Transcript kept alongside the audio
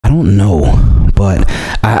don't know, but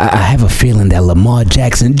I have a feeling that Lamar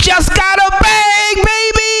Jackson just got a bag,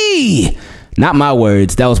 baby. Not my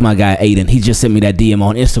words. That was my guy, Aiden. He just sent me that DM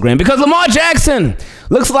on Instagram because Lamar Jackson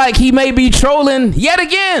looks like he may be trolling yet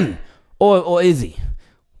again. Or is he?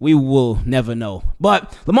 We will never know.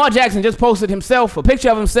 But Lamar Jackson just posted a picture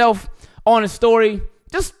of himself on his story,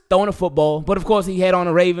 just throwing a football. But, of course, he had on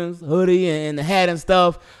a Ravens hoodie and the hat and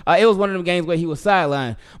stuff. It was one of them games where he was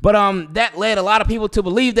sidelined. But that led a lot of people to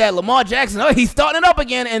believe that Lamar Jackson, he's starting it up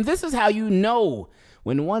again. And this is how you know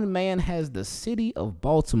when one man has the city of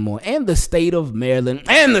Baltimore and the state of Maryland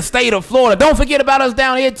and the state of Florida. Don't forget about us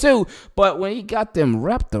down here, too. But when he got them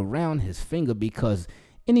wrapped around his finger, because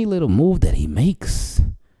any little move that he makes,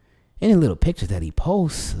 any little picture that he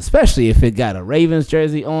posts, especially if it got a Ravens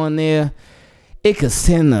jersey on there, it could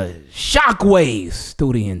send the shockwaves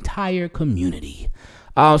through the entire community.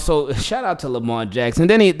 So shout out to Lamar Jackson.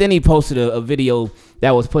 Then he posted a video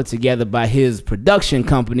that was put together by his production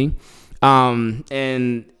company,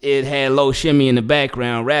 and it had Lil Shimmy in the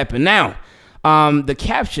background rapping. Now, the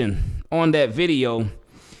caption on that video,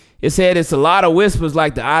 it said, "It's a lot of whispers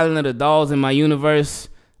like the Island of the Dolls in my universe."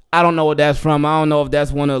 I don't know what that's from. I don't know if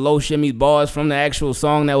that's one of Lil Shimmy's bars from the actual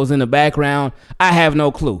song that was in the background. I have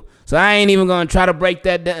no clue. So I ain't even going to try to break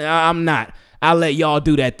that down. I'm not. I'll let y'all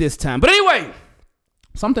do that this time. But anyway,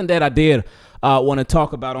 something that I did want to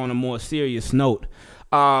talk about on a more serious note.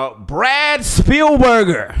 Brad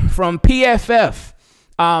Spielberger from PFF,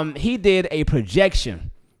 he did a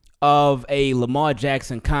projection of a Lamar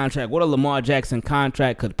Jackson contract, what a Lamar Jackson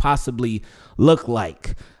contract could possibly look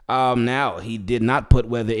like. Now, he did not put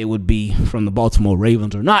whether it would be from the Baltimore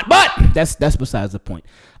Ravens or not, but that's besides the point.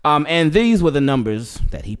 And these were the numbers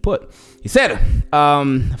that he put. He said,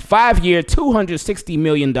 5-year, $260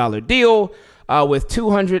 million deal with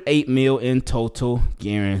 $208 million in total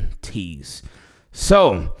guarantees.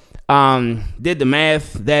 So, did the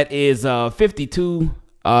math. That is 52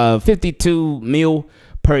 mil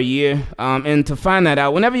per year. And to find that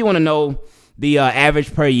out, whenever you want to know the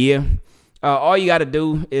average per year, all you got to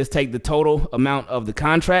do is take the total amount of the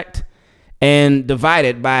contract and divide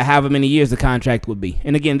it by however many years the contract would be.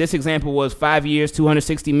 And again, this example was 5 years,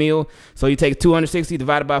 260 mil. So you take 260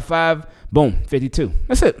 divided by 5, boom, 52.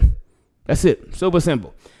 That's it. Super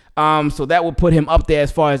simple. So that will put him up there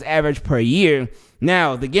as far as average per year.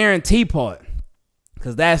 Now, the guarantee part,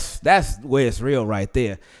 because that's where it's real right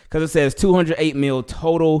there. Because it says 208 mil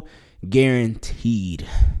total guaranteed.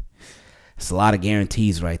 It's a lot of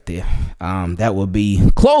guarantees right there. That would be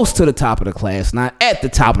close to the top of the class, not at the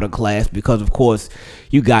top of the class, because of course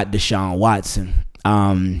you got Deshaun Watson.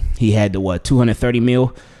 He had the 230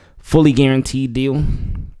 mil fully guaranteed deal,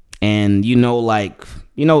 and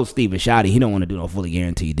Stephen Shoddy, he don't want to do no fully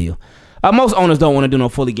guaranteed deal. Most owners don't want to do no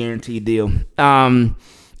fully guaranteed deal. And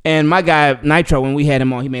my guy Nitro, when we had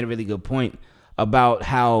him on, he made a really good point about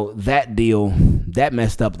how that deal that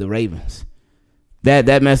messed up the Ravens.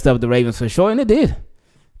 That messed up the Ravens for sure, and it did.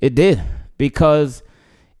 It did. Because,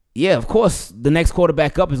 yeah, of course, the next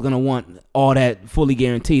quarterback up is going to want all that fully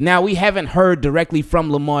guaranteed. Now, we haven't heard directly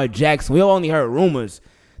from Lamar Jackson. We only heard rumors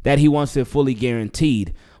that he wants it fully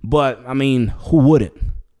guaranteed. But, I mean, who wouldn't?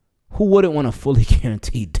 Who wouldn't want a fully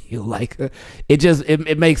guaranteed deal? Like,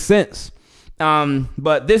 it makes sense.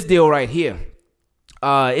 But this deal right here,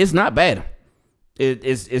 it's not bad.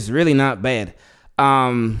 It's really not bad.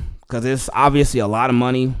 Because it's obviously a lot of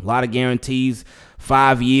money, a lot of guarantees,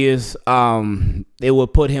 5 years. It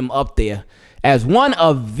would put him up there as one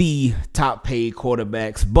of the top paid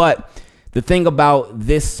quarterbacks. But the thing about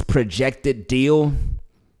this projected deal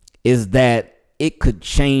is that it could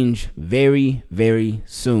change very, very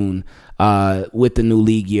soon with the new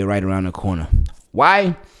league year right around the corner.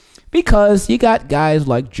 Why? Because you got guys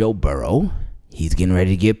like Joe Burrow. He's getting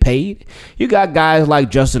ready to get paid. You got guys like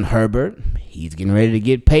Justin Herbert. He's getting ready to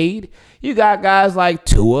get paid. You got guys like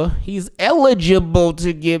Tua. He's eligible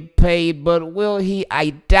to get paid, but will he? I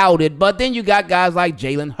doubt it. But then you got guys like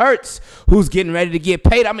Jalen Hurts, who's getting ready to get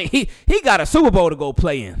paid. I mean, he got a Super Bowl to go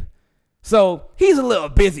play in. So he's a little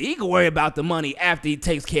busy. He can worry about the money after he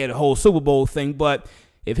takes care of the whole Super Bowl thing. But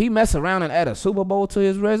if he mess around and add a Super Bowl to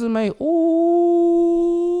his resume, ooh,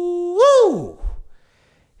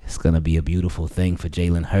 it's going to be a beautiful thing for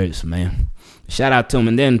Jalen Hurts, man. Shout out to him.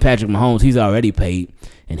 And then Patrick Mahomes, he's already paid,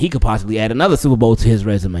 and he could possibly add another Super Bowl to his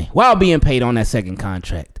resume while being paid on that second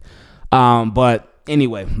contract. But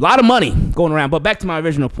anyway, a lot of money going around. But back to my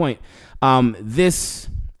original point. This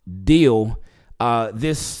deal,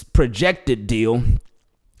 this projected deal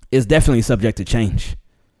is definitely subject to change.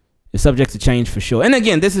 It's subject to change for sure. And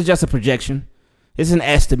again, this is just a projection. It's an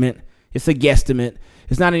estimate. It's a guesstimate.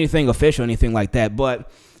 It's not anything official or anything like that.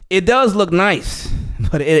 But it does look nice,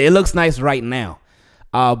 but it looks nice right now.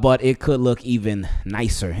 But it could look even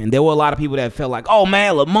nicer. And there were a lot of people that felt like, oh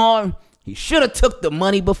man, Lamar, he should have took the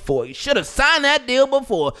money before. He should have signed that deal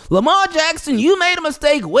before. Lamar Jackson, you made a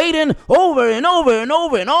mistake waiting over and over and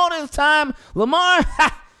over and all this time. Lamar,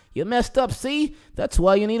 you messed up. See, that's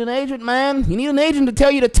why you need an agent, man. You need an agent to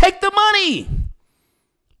tell you to take the money.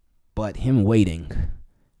 But him waiting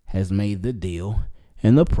has made the deal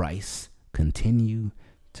and the price continue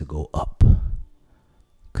to go up,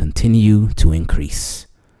 continue to increase.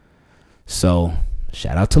 So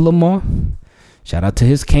shout out to Lamar. Shout out to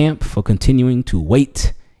his camp for continuing to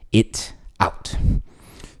wait it out.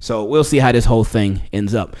 So we'll see how this whole thing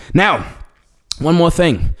ends up. Now, one more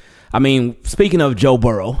thing. I mean, speaking of Joe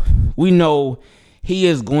Burrow, we know he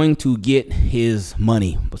is going to get his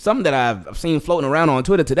money. But something that I've seen floating around on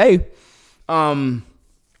Twitter today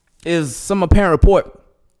is some apparent report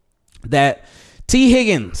that T.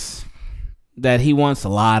 Higgins, that he wants a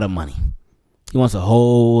lot of money. He wants a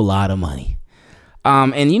whole lot of money.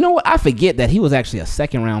 And you know what? I forget that he was actually a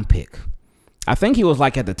second-round pick. I think he was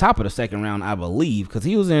like at the top of the second round, I believe, because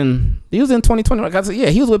he was in 2020. Like I said, yeah,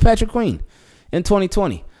 he was with Patrick Queen in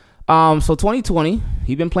 2020. So 2020,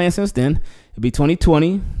 he's been playing since then. It'll be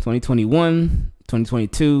 2020, 2021,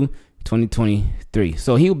 2022, 2023.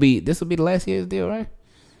 So this will be the last year of his deal, right?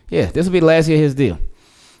 Yeah, this will be the last year of his deal.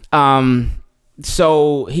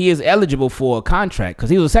 So he is eligible for a contract because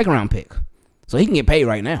he was a second round pick. So he can get paid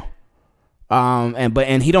right now.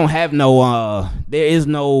 And he don't have there is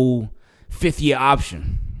no 5th year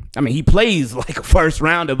option. I mean, he plays like a first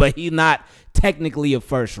rounder, but he's not technically a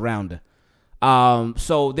first rounder.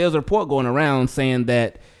 So there's a report going around saying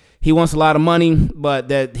that he wants a lot of money, but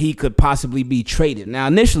that he could possibly be traded. Now,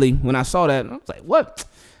 initially, when I saw that, I was like, what?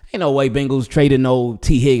 Ain't no way Bengals traded no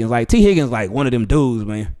T. Higgins. Like, T. Higgins like one of them dudes,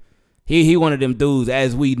 man. He one of them dudes.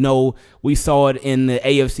 As we know, we saw it in the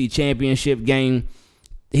AFC Championship game.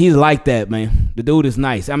 He's like that, man. The dude is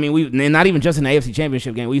nice. I mean, not even just in the AFC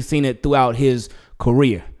Championship game. We've seen it throughout his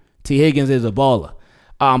career. T. Higgins is a baller.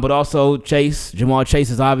 But also Jamar Chase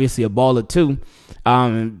is obviously a baller too.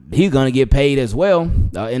 He's going to get paid as well.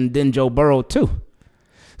 And then Joe Burrow too.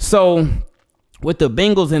 So with the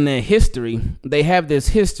Bengals in their history, they have this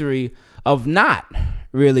history of not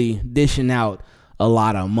really dishing out a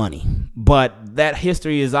lot of money. But that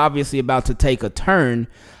history is obviously about to take a turn.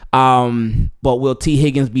 But will T.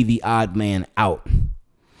 Higgins be the odd man out?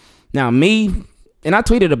 Now, and I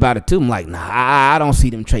tweeted about it too. I'm like, nah, I don't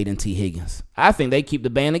see them trading T. Higgins. I think they keep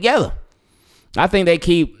the band together. I think they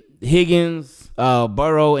keep Higgins,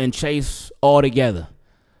 Burrow, and Chase all together.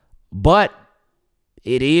 But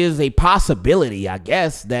it is a possibility, I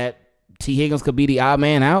guess, that T. Higgins could be the odd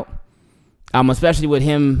man out. Especially with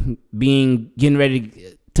him getting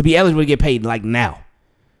ready to be eligible to get paid like now.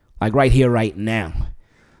 Like right here, right now.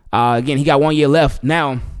 Again, he got 1 year left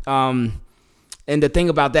now. And the thing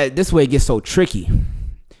about that, this way it gets so tricky.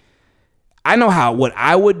 I know what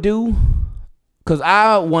I would do, because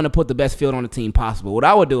I want to put the best field on the team possible. What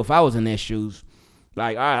I would do if I was in their shoes,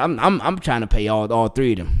 like, all right, I'm trying to pay all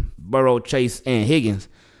three of them, Burrow, Chase, and Higgins.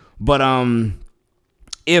 But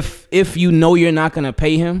if you know you're not gonna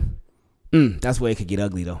pay him, that's where it could get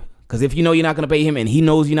ugly though. Because if you know you're not gonna pay him, and he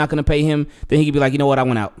knows you're not gonna pay him, then he could be like, you know what, I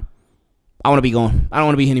went out. I want to be gone. I don't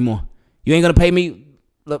want to be here anymore. You ain't gonna pay me.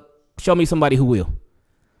 Look, show me somebody who will.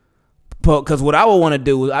 Because what I would want to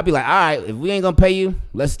do is I'd be like, all right, if we ain't gonna pay you,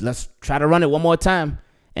 let's try to run it one more time.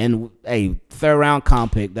 And a 3rd round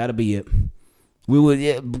comp pick, that'll be it. We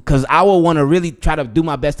would, because I would want to really try to do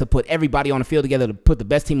my best to put everybody on the field together, to put the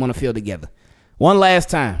best team on the field together, one last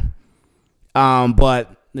time.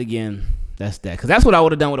 But again, that's that. Because that's what I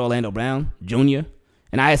would have done with Orlando Brown Jr.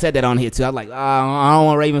 And I had said that on here too. I was like, I don't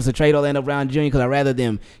want Ravens to trade Orlando Brown Jr. because I'd rather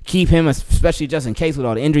them keep him, especially just in case with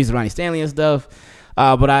all the injuries to Ronnie Stanley and stuff.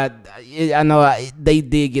 But I know they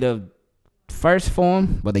did get a first for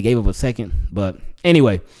him, but they gave up a second. But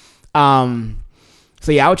anyway, so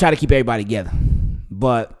yeah, I would try to keep everybody together.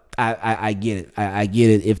 But I get it. I get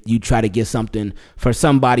it if you try to get something for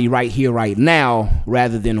somebody right here, right now,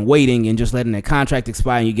 rather than waiting and just letting their contract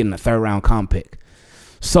expire and you're getting a 3rd round comp pick.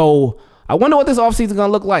 So I wonder what this offseason is going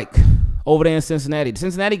to look like over there in Cincinnati.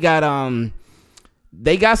 Cincinnati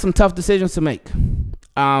they got some tough decisions to make.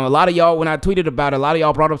 A lot of y'all, when I tweeted about it, a lot of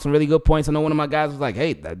y'all brought up some really good points. I know one of my guys was like,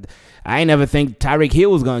 hey, I ain't never think Tyreek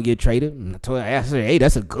Hill was going to get traded. And I said, hey,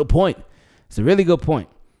 that's a good point. It's a really good point.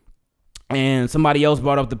 And somebody else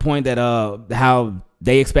brought up the point that how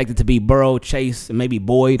they expect it to be Burrow, Chase, and maybe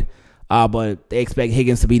Boyd, but they expect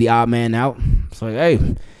Higgins to be the odd man out. So, hey,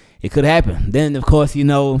 it could happen. Then, of course,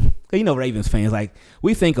 Ravens fans, like,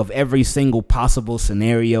 we think of every single possible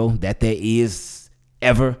scenario that there is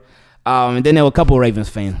ever. And then there were a couple of Ravens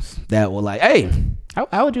fans that were like, hey,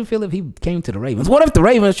 how would you feel if he came to the Ravens? What if the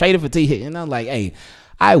Ravens traded for T. Higgins? And I'm like, hey,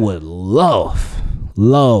 I would love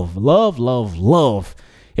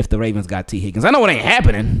if the Ravens got T. Higgins. I know it ain't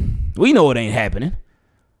happening. We know it ain't happening.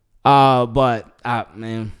 Because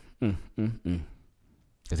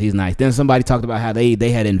he's nice. Then somebody talked about how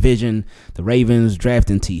they had envisioned the Ravens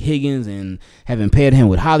drafting T. Higgins and having paired him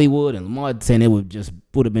with Hollywood, and Lamar saying it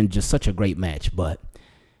would have been just such a great match. But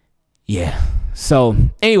yeah. So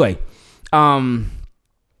anyway,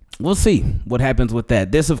 we'll see what happens with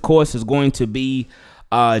that. This, of course, is going to be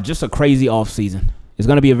just a crazy offseason. It's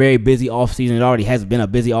going to be a very busy offseason. It already has been a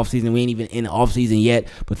busy offseason. We ain't even in the offseason yet,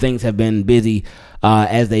 but things have been busy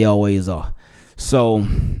as they always are. So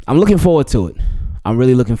I'm looking forward to it. I'm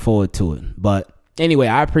really looking forward to it. But anyway,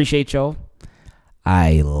 I appreciate y'all.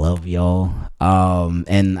 I love y'all.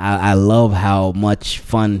 And I love how much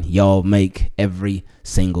fun y'all make every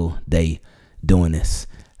single day doing this.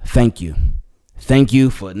 Thank you. Thank you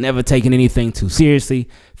for never taking anything too seriously.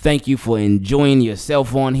 Thank you for enjoying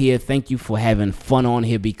yourself on here. Thank you for having fun on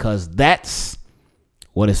here, because that's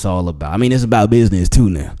what it's all about. I mean, it's about business too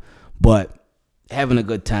now, but having a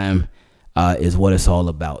good time is what it's all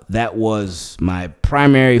about. That was my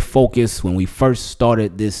primary focus when we first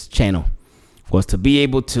started this channel, was to be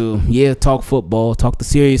able to, talk football, talk the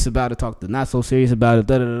serious about it, talk the not so serious about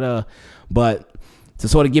it, but to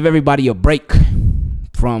sort of give everybody a break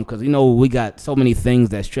from, because, we got so many things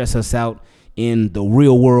that stress us out in the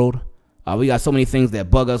real world. We got so many things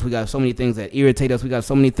that bug us. We got so many things that irritate us. We got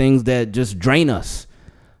so many things that just drain us,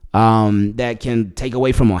 that can take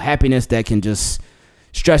away from our happiness, that can just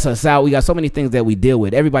stress us out. We got so many things that we deal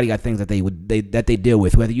with. Everybody got things that they deal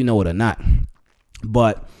with, whether you know it or not.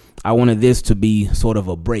 But I wanted this to be sort of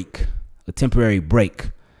a break, a temporary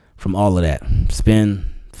break from all of that. Spend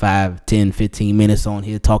 5, 10, 15 minutes on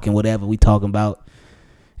here talking whatever we talking about,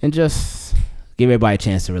 and just give everybody a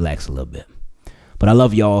chance to relax a little bit. But I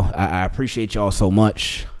love y'all. I appreciate y'all so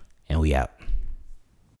much, and we out.